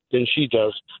even than she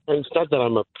does. And it's not that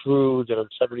I'm a prude and I'm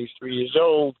 73 years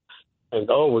old and,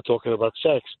 we're talking about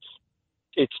sex.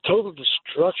 It's total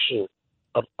destruction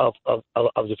of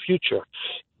the future.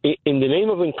 In the name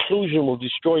of inclusion, we'll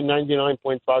destroy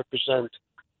 99.5%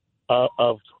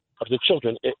 of the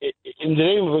children. In the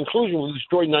name of inclusion, we'll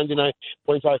destroy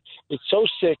 99.5. It's so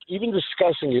sick, even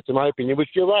discussing it, in my opinion, which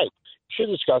you're right. Should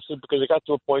discuss it because it got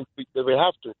to a point that we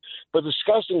have to. But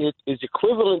discussing it is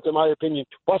equivalent, in my opinion.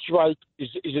 What's right? Is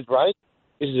it right?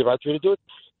 Is it the right way to do it?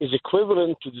 Is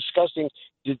equivalent to discussing,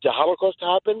 did the Holocaust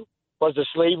happen? Was there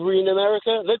slavery in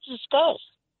America? Let's discuss.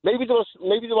 Maybe there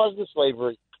wasn't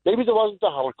slavery. Maybe there wasn't the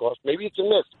Holocaust. Maybe it's a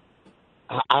myth.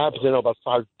 I happen to know about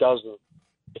 5 dozen,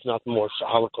 if not more,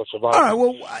 Holocaust survivors. All right.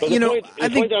 Well, I think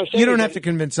you don't have to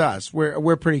convince us.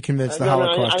 We're pretty convinced the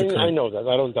Holocaust occurred. I know that.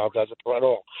 I don't doubt that at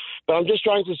all. But I'm just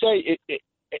trying to say it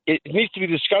needs to be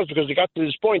discussed because it got to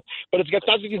this point. But it's got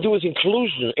nothing to do with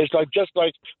inclusion. It's just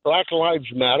like Black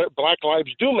Lives Matter. Black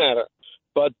lives do matter.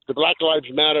 But the Black Lives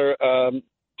Matter,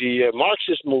 the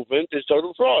Marxist movement is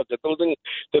total fraud. They're buying.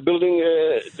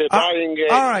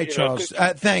 All right, Charles.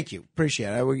 Thank you.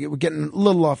 Appreciate it. We're getting a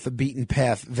little off the beaten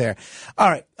path there. All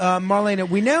right, Marlaina,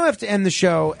 we now have to end the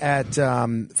show at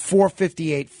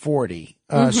 4:58:40.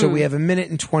 So we have 1 minute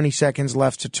and 20 seconds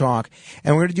left to talk,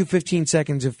 and we're going to do 15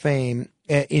 seconds of fame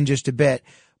in just a bit.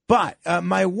 But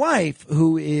my wife,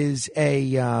 who is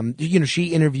she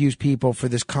interviews people for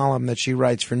this column that she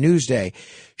writes for Newsday.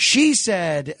 She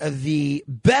said the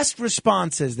best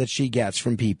responses that she gets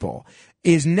from people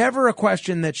is never a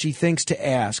question that she thinks to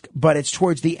ask, but it's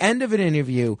towards the end of an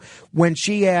interview when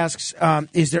she asks,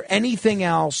 is there anything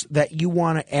else that you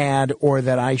want to add or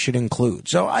that I should include?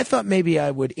 So I thought maybe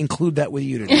I would include that with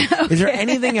you today. Okay. Is there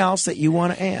anything else that you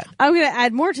want to add? I'm going to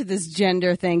add more to this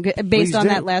gender thing based on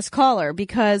that last caller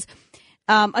because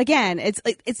again,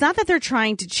 it's not that they're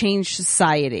trying to change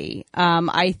society.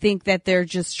 I think that they're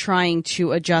just trying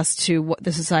to adjust to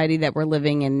the society that we're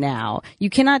living in now. You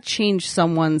cannot change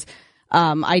someone's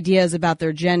ideas about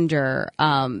their gender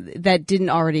that didn't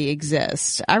already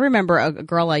exist. I remember a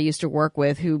girl I used to work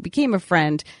with who became a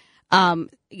friend.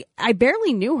 I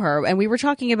barely knew her, and we were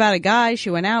talking about a guy she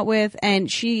went out with, and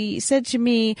she said to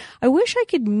me, I wish I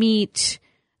could meet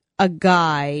a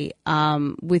guy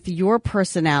with your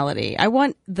personality. I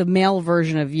want the male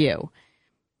version of you.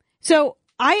 So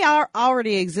I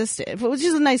already existed, which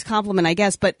is a nice compliment, I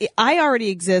guess, but I already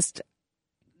exist,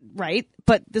 right?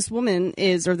 But this woman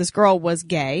this girl was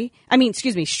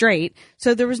straight.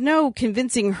 So there was no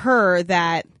convincing her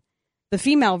that the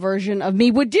female version of me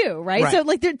would do, right? So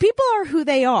people are who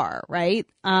they are, right?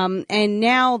 And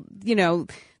now,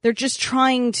 they're just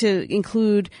trying to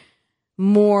include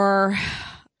more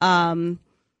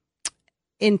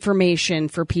information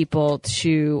for people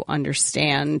to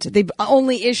understand. The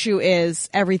only issue is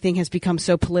everything has become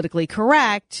so politically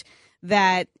correct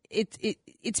that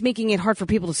it's making it hard for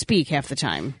people to speak half the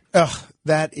time.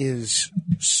 That is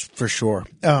for sure.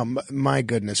 My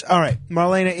goodness. All right,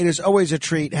 Marlaina, it is always a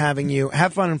treat having you.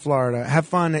 Have fun in Florida. Have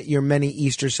fun at your many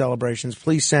Easter celebrations.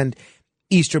 Please send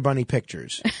Easter Bunny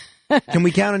pictures. Can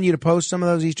we count on you to post some of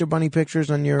those Easter Bunny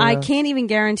pictures on your... I can't even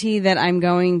guarantee that I'm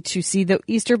going to see the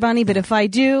Easter Bunny, but if I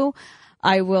do,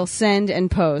 I will send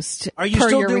and post. Are you per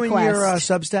still your doing request.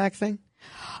 your Substack thing?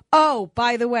 Oh,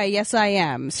 by the way, yes, I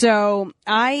am. So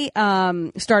I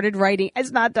started writing.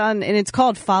 It's not done, and it's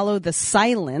called Follow the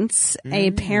Silence,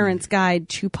 a parent's guide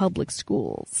to public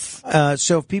schools.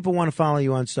 So if people want to follow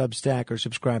you on Substack or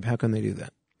subscribe, how can they do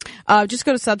that? Just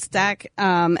go to Substack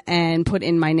and put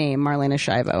in my name, Marlaina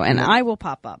Schiavo, and I will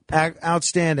pop up.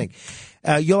 Outstanding.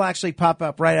 You'll actually pop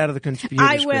up right out of the computer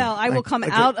I screen. will. I will come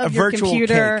like out a of your virtual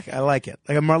computer. Cake. I like it.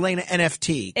 Like a Marlaina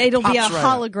NFT. It'll be a Pops right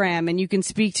up. hologram, and you can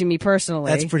speak to me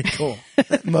personally. That's pretty cool.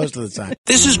 Most of the time.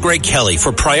 This is Greg Kelly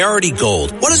for Priority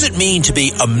Gold. What does it mean to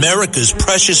be America's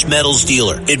precious metals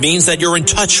dealer? It means that you're in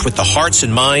touch with the hearts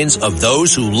and minds of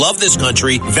those who love this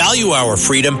country, value our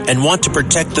freedom, and want to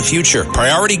protect the future.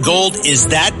 Priority Gold is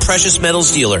that precious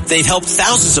metals dealer. They've helped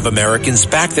thousands of Americans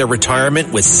back their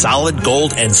retirement with solid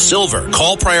gold and silver.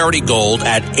 Call Priority Gold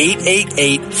at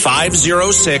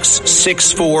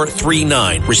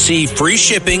 888-506-6439. Receive free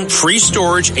shipping, free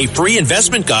storage, a free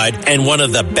investment guide, and one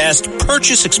of the best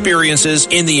purchase experiences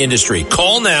in the industry.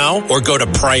 Call now or go to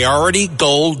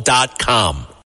PriorityGold.com.